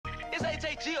This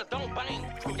HAG or don't bang.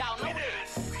 Y'all know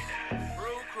this.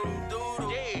 Real crew,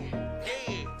 doodle.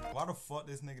 Yeah. Why the fuck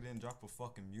this nigga didn't drop a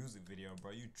fucking music video,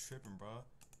 bro? You tripping, bro?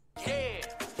 Yeah.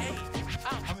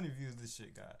 How many views this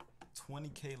shit got?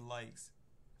 20K likes,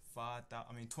 5,000.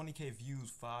 I mean, 20K views,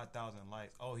 5,000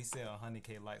 likes. Oh, he said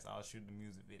 100K likes. I'll shoot the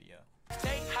music video.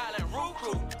 They hollin' Rule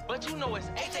Crew, but you know it's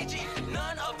HAG.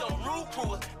 None of them Rule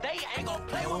Crewers, they ain't gon'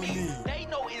 play with me. They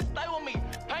know it's stay with me.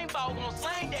 Paintball gon'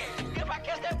 slang that. If I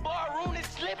catch that boy RUNIK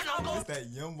slipping, I'm gon' It's that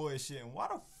young boy shit. And why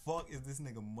the fuck is this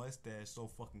nigga mustache so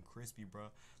fucking crispy, bro?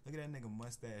 Look at that nigga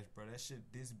mustache, bro. That shit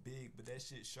this big, but that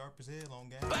shit sharp as hell on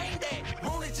game. Bang that.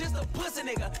 RUNIK just a pussy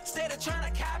nigga. Instead of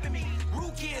trying to copy me.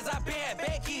 Rude kids, I bad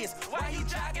bad kids. Why he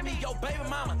jogging me? Yo, baby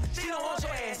mama, she don't want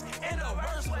your ass in the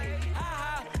worst way. Ha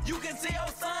ha, you can see your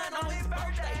son on his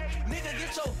birthday. Nigga,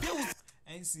 get your views.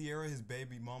 Ain't Sierra his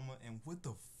baby mama? And what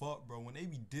the fuck, bro? When they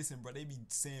be dissing, bro, they be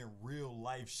saying real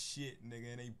life shit,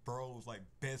 nigga, and they bros like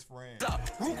best friends.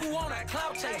 Ruku on that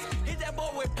cloud chase. Hit that boy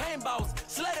with paintballs.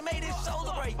 Slutty made his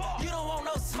shoulder break. You don't want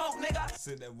no smoke, nigga.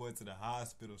 Send that boy to the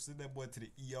hospital. Send that boy to the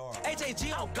ER.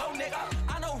 HAG on go, nigga.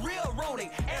 I know real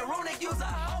RUNIK, and RUNIK use a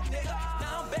hoe, nigga.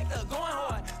 Now I'm back to going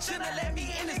hard. Shouldn't have let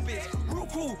me in this bitch.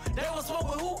 Ruku, they gon' smoke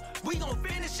with who? We gon'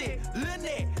 finish it. Lil'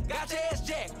 Nick, got your ass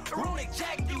jacked. RUNIK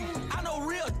jacked you. I know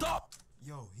real dog.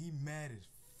 Yo, he mad as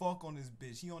fuck on this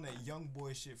bitch. He on that young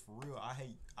boy shit for real. I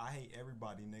hate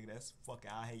everybody, nigga. That's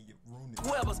fucking, I hate you, RUNIK.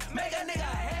 Whoever's make a nigga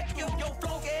hack you, your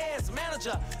flunk ass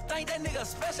manager. Think that nigga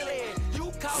special ed.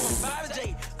 You call him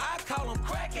 5J, I call him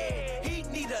crackhead. He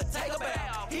need to take a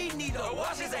bath, he need to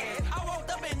wash his ass. I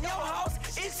walked up in your house,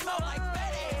 it smell like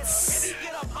fat ass. If he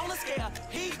get up on the scale,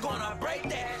 he gonna break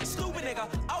that. Stupid nigga,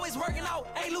 always working out,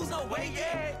 ain't lose no weight,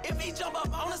 yeah. If he jump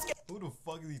up on the scale. Who the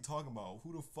fuck is he talking about?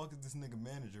 Who the fuck is this nigga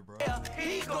manager, bro? Yeah,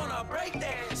 he gonna break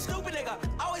that. Stupid nigga,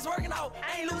 always working out,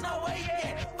 ain't lose no weight,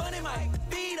 yeah.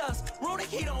 FunnyMike, feed us. RUNIK,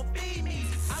 he don't feed me.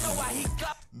 I know why he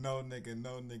got. No nigga,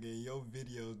 no nigga. In your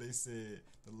videos, they said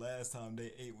the last time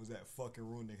they ate was at fucking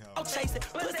RUNIK house. I'm chasing,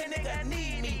 but that nigga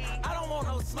need me. I don't want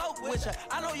no smoke with ya.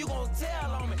 I know you gon'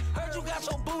 tell on me. Heard you got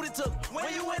your booty took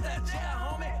when you went to jail,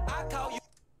 homie. I call you.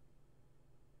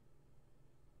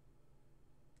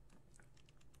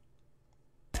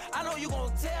 I know you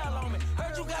gon' tell on me.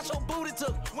 Heard you got your booty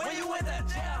took when you went to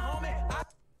jail, homie.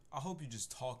 I hope you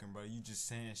just talking, bro. You just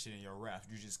saying shit in your raps.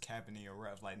 You just capping in your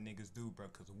raps like niggas do, bro.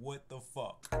 Cause what the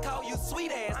fuck? I call you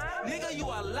sweet ass, nigga. You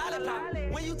a lollipop.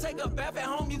 When you take a bath at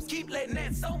home, you keep letting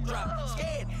that soap drop.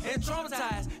 Scared and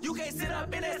traumatized, you can't sit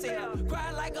up in that cell,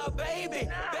 cry like a baby,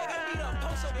 begging me to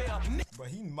post a bill. But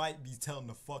he might be telling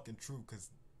the fucking truth, cause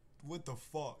what the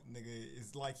fuck, nigga?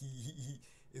 It's like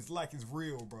it's like it's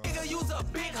real, bro. Nigga, use a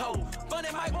big hoe.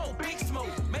 FunnyMike want big smoke.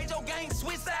 Made your gang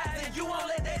switch sides and you won't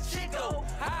let that shit go.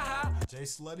 Ha ha. Jay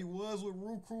Slutty was with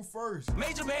Rule Crew first.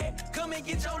 Major man, come and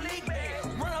get your league bag.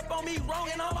 Run up on me wrong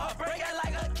and I'ma break it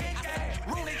like a kickback.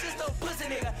 RUNIK just a pussy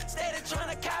nigga, steady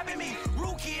trying to copy me.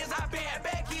 Rule kids, I bad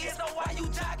bad kids, so why you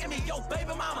jocking me? Yo, baby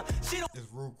mama, she don't. It's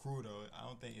Rule Crew though. I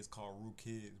don't think it's called Rule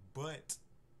Kids, but.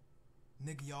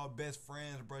 Nigga, y'all best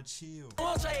friends, bro. Chill.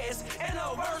 Want your ass in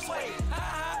the worst way.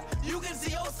 Ha ha. You can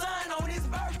see your son on his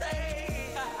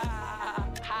birthday. Ha ha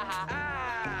ha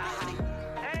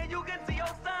ha. And you can see your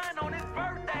son on his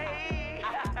birthday.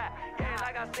 Yeah,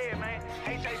 like I said, man.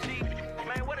 HAG,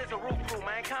 man. What is a Rule Crew,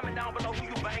 man? Comment down below who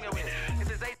you banging with.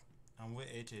 If it's I'm with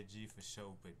HAG for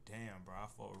sure, but damn, bro, I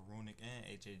fought with RUNIK and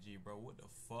HAG, bro. What the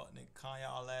fuck, nigga? Calm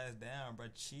y'all ass down, bro.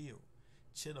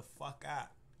 Chill the fuck out.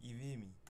 You feel me?